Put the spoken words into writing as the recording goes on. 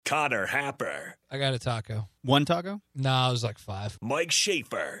Connor Happer. I got a taco. One taco? No, it was like 5. Mike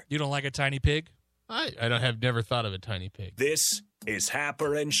Schaefer. You don't like a tiny pig? I don't have never thought of a tiny pig. This is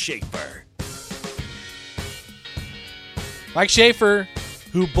Happer and Schaefer. Mike Schaefer,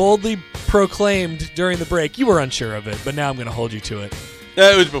 who boldly proclaimed during the break, you were unsure of it, but now I'm going to hold you to it,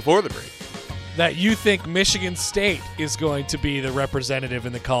 It was before the break. that you think Michigan State is going to be the representative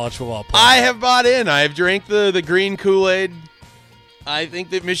in the college football playoff. I have bought in. I have drank the green Kool-Aid. I think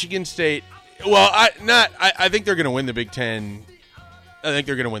that Michigan State. Well, I think they're going to win the Big Ten. I think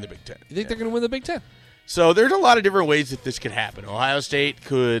they're going to win the Big Ten. You think they're going to win the Big Ten? So there's a lot of different ways that this could happen. Ohio State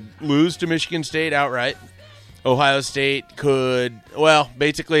could lose to Michigan State outright. Ohio State could, well,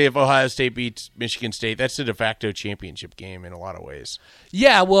 basically if Ohio State beats Michigan State, that's the de facto championship game in a lot of ways.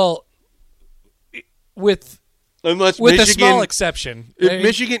 Yeah, well, with Unless a Michigan, small exception. if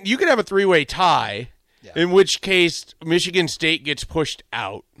Michigan, you could have a 3-way tie, in which case Michigan State gets pushed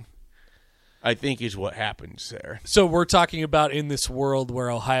out, I think is what happens there. So we're talking about in this world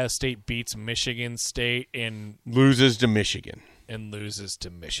where Ohio State beats Michigan State and Loses to Michigan. loses to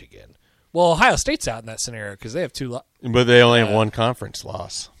Michigan. Well, Ohio State's out in that scenario because they have 2 But they only have one conference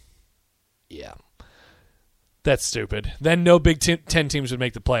loss. Yeah. That's stupid. Then no Big Ten teams would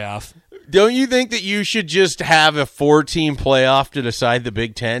make the playoff. Don't you think that you should just have a 4-team playoff to decide the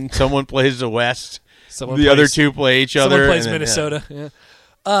Big Ten? Someone plays the West, other two play each other. Someone plays and then, Minnesota.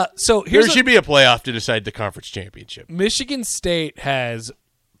 Yeah. So There here's should be a playoff to decide the conference championship. Michigan State has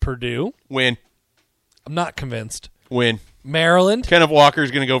Purdue. Win. I'm not convinced. Win. Maryland. Kenneth Walker's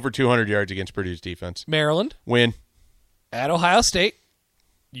going to go for 200 yards against Purdue's defense. Maryland. Win. At Ohio State.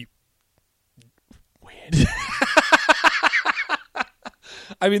 You Win.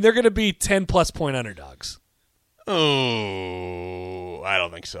 I mean, they're going to be 10-plus point underdogs. Oh, I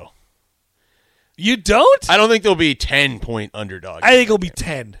don't think so. You don't? I don't think they'll be 10-point underdogs. I think it'll be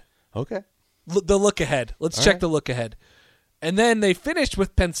 10. Okay. The look ahead. Let's check the look ahead. And then they finished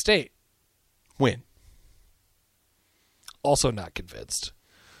with Penn State. Win. Also not convinced.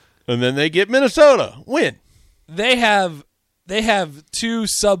 And then they get Minnesota. Win. They have 2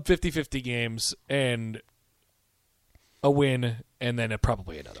 sub 50-50 games and a win and then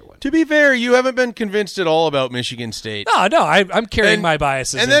probably another one. To be fair, you haven't been convinced at all about Michigan State. No, I'm carrying my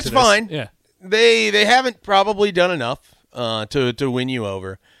biases and that's into this. fine. Yeah. They haven't probably done enough to win you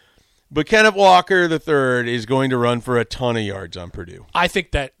over. But Kenneth Walker III is going to run for a ton of yards on Purdue. I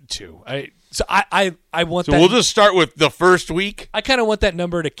think that too. I want So that. we'll just start with the first week. I kind of want that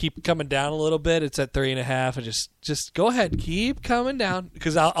number to keep coming down a little bit. It's at 3.5, and just go ahead, keep coming down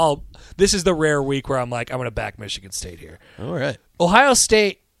because I'll. This is the rare week where I'm like, I'm going to back Michigan State here. All right. Ohio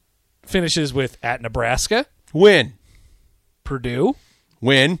State finishes with at Nebraska, Win. Purdue,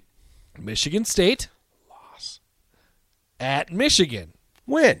 Win. Michigan State, loss, at Michigan.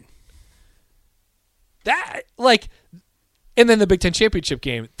 Win. That and then the Big Ten championship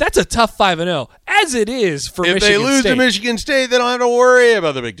game. That's a tough 5-0, as it is for If Michigan they lose State. to Michigan State, they don't have to worry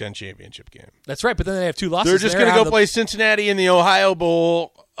about the Big Ten championship game. That's right, but then they have 2 losses. They're just going to go play Cincinnati in the Ohio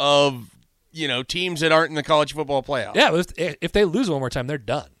Bowl of teams that aren't in the college football playoff. Yeah, if they lose one more time, they're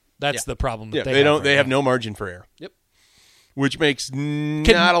done. That's the problem. That they don't. Right They have now. no margin for error. Yep. Which makes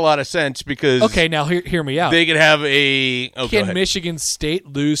not a lot of sense because Okay, now hear me out. they could have a. Oh, go Can ahead. Michigan State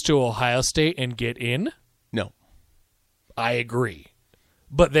lose to Ohio State and get in? No. I agree,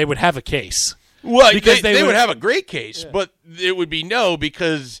 but they would have a case. Well, Because they they would would- have a great case, but it would be no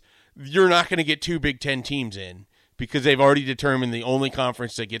because you're not going to get 2 Big Ten teams in because they've already determined the only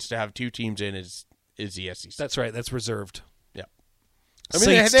conference that gets to have 2 teams in is the SEC. That's right. That's reserved. Yeah. I mean,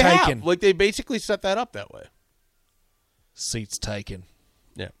 Seats they have. taken. Like, they basically set that up that way. Seats taken.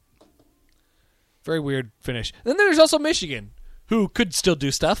 Yeah. Very weird finish. Then there's also Michigan, who could still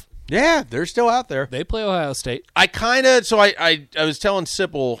do stuff. Yeah, they're still out there. They play Ohio State. I was telling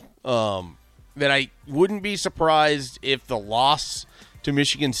Sipple that I wouldn't be surprised if the loss to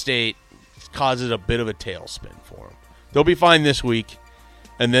Michigan State causes a bit of a tailspin for them. They'll be fine this week,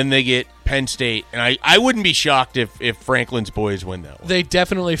 and then they get Penn State, and I wouldn't be shocked if Franklin's boys win that one. They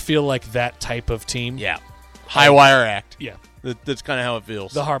definitely feel like that type of team. Yeah. High wire act. Yeah. That's kind of how it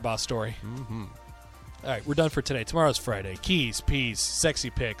feels. The Harbaugh story. Mm-hmm. All right, we're done for today. Tomorrow's Friday. Keys, peas, sexy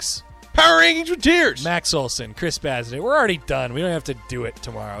picks. Power rankings with tears. Max Olson, Chris Bassett. We're already done. We don't have to do it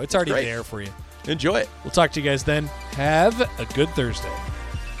tomorrow. It's already Great. there for you. Enjoy it. We'll talk to you guys then. Have a good Thursday.